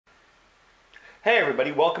Hey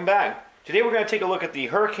everybody, welcome back. Today we're going to take a look at the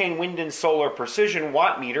Hurricane Wind and Solar Precision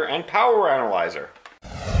Watt Meter and Power Analyzer.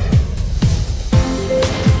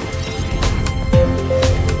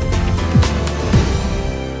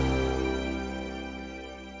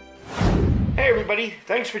 Hey everybody,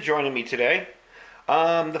 thanks for joining me today.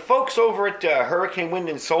 The folks over at Hurricane Wind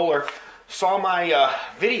and Solar saw my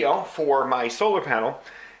video for my solar panel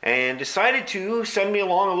and decided to send me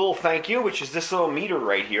along a little thank you, which is this little meter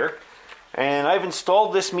right here. And I've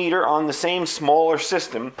installed this meter on the same smaller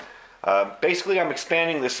system. Basically, I'm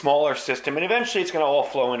expanding the smaller system, and eventually it's going to all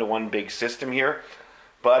flow into one big system here.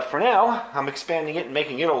 But for now, I'm expanding it and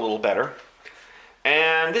making it a little better.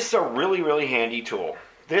 And this is a really, really handy tool.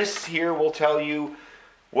 This here will tell you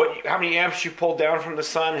how many amps you've pulled down from the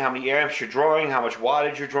sun, how many amps you're drawing, how much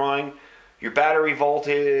wattage you're drawing, your battery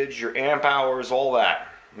voltage, your amp hours, all that.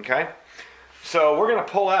 Okay? So we're going to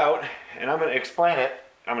pull out, and I'm going to explain it.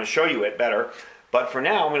 I'm going to show you it better, but for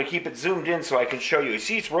now I'm going to keep it zoomed in so I can show you. You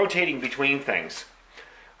see, it's rotating between things.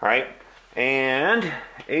 All right, and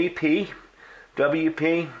AP,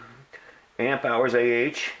 WP, amp hours,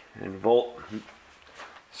 AH, and volt.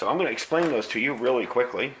 So I'm going to explain those to you really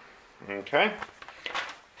quickly. Okay.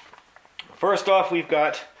 First off, we've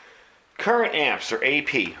got current amps, or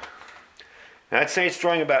AP. Now, I'd say it's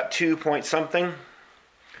drawing about 2 point something.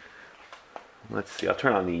 Let's see. I'll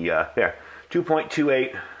turn on the there.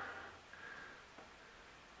 2.28,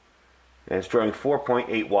 and it's drawing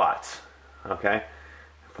 4.8 watts, okay,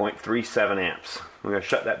 0.37 amps. We're going to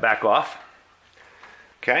shut that back off,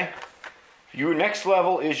 okay. Your next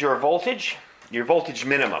level is your voltage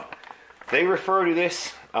minimum. They refer to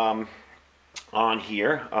this on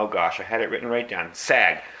here, oh gosh, I had it written right down,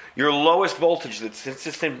 SAG. Your lowest voltage that's since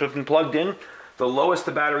it's been plugged in, the lowest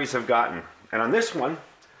the batteries have gotten. And on this one,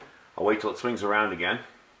 I'll wait till it swings around again.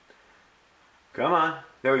 Come on.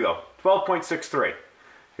 There we go. 12.63.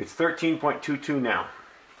 It's 13.22 now.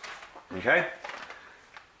 Okay?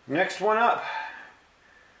 Next one up.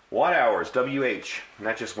 Watt hours, WH. And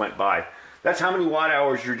that just went by. That's how many watt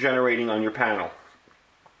hours you're generating on your panel.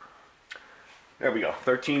 There we go.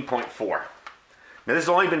 13.4. Now this has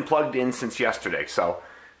only been plugged in since yesterday, so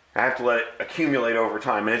I have to let it accumulate over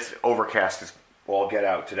time. And it's overcast as all get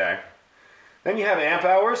out today. Then you have amp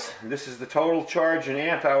hours. This is the total charge in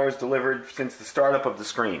amp hours delivered since the startup of the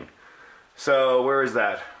screen. So where is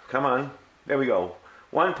that? Come on. There we go.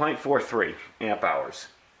 1.43 amp hours.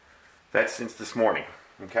 That's since this morning.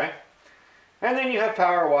 Okay? And then you have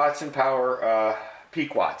power watts and power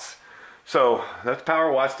peak watts. So that's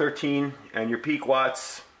power watts 13 and your peak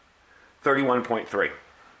watts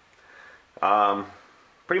 31.3.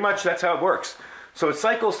 Pretty much that's how it works. So it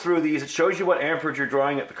cycles through these. It shows you what amperage you're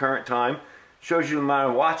drawing at the current time. Shows you the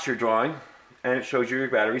amount of watts you're drawing, and it shows you your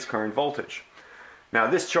battery's current voltage. Now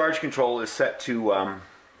this charge control is set to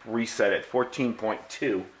reset at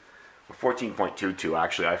 14.2, or 14.22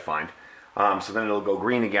 actually I find. So then it'll go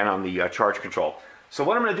green again on the charge control. So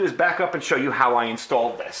what I'm going to do is back up and show you how I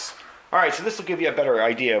installed this. Alright, so this will give you a better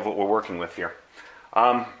idea of what we're working with here.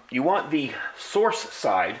 You want the source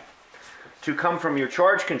side to come from your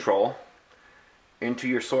charge control into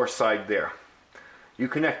your source side there. You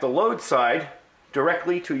connect the load side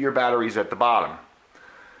directly to your batteries at the bottom.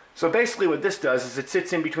 So basically what this does is it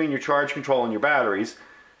sits in between your charge control and your batteries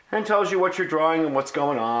and tells you what you're drawing and what's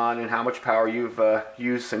going on and how much power you've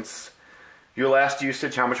used since your last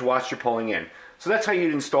usage, how much watts you're pulling in. So that's how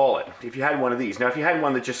you'd install it if you had one of these. Now if you had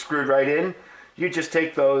one that just screwed right in, you'd just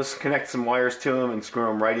take those, connect some wires to them and screw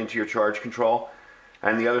them right into your charge control.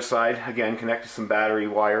 And the other side, again, connect to some battery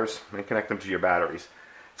wires and connect them to your batteries.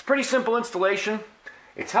 It's a pretty simple installation.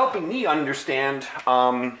 It's helping me understand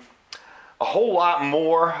a whole lot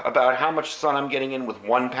more about how much sun I'm getting in with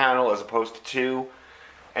one panel as opposed to two.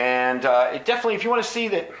 And it definitely, if you want to see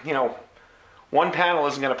that, you know, one panel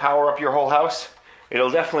isn't going to power up your whole house,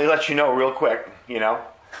 it'll definitely let you know real quick, you know,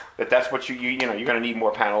 that that's what you know, you're going to need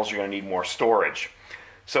more panels, you're going to need more storage.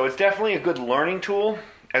 So it's definitely a good learning tool,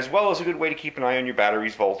 as well as a good way to keep an eye on your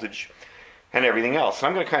battery's voltage and everything else. So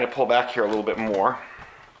I'm going to kind of pull back here a little bit more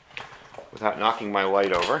without knocking my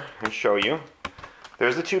light over and show you.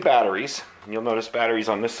 There's the two batteries. You'll notice batteries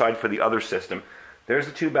on this side for the other system. There's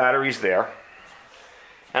the two batteries there.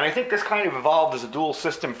 And I think this kind of evolved as a dual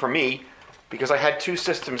system for me because I had two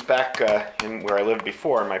systems back in where I lived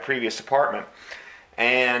before in my previous apartment.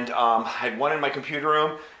 And I had one in my computer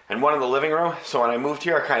room and one in the living room. So when I moved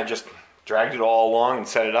here, I kind of just dragged it all along and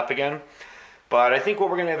set it up again. But I think what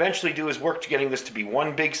we're going to eventually do is work to getting this to be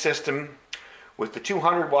one big system with the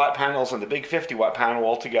 200 watt panels and the big 50 watt panel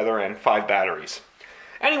all together and 5 batteries.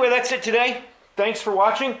 Anyway, that's it today. Thanks for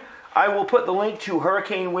watching. I will put the link to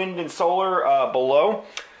Hurricane Wind and Solar below,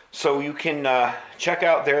 so you can check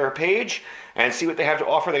out their page and see what they have to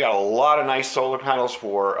offer. They got a lot of nice solar panels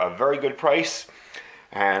for a very good price.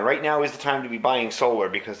 And right now is the time to be buying solar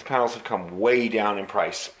because the panels have come way down in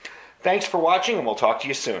price. Thanks for watching, and we'll talk to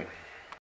you soon.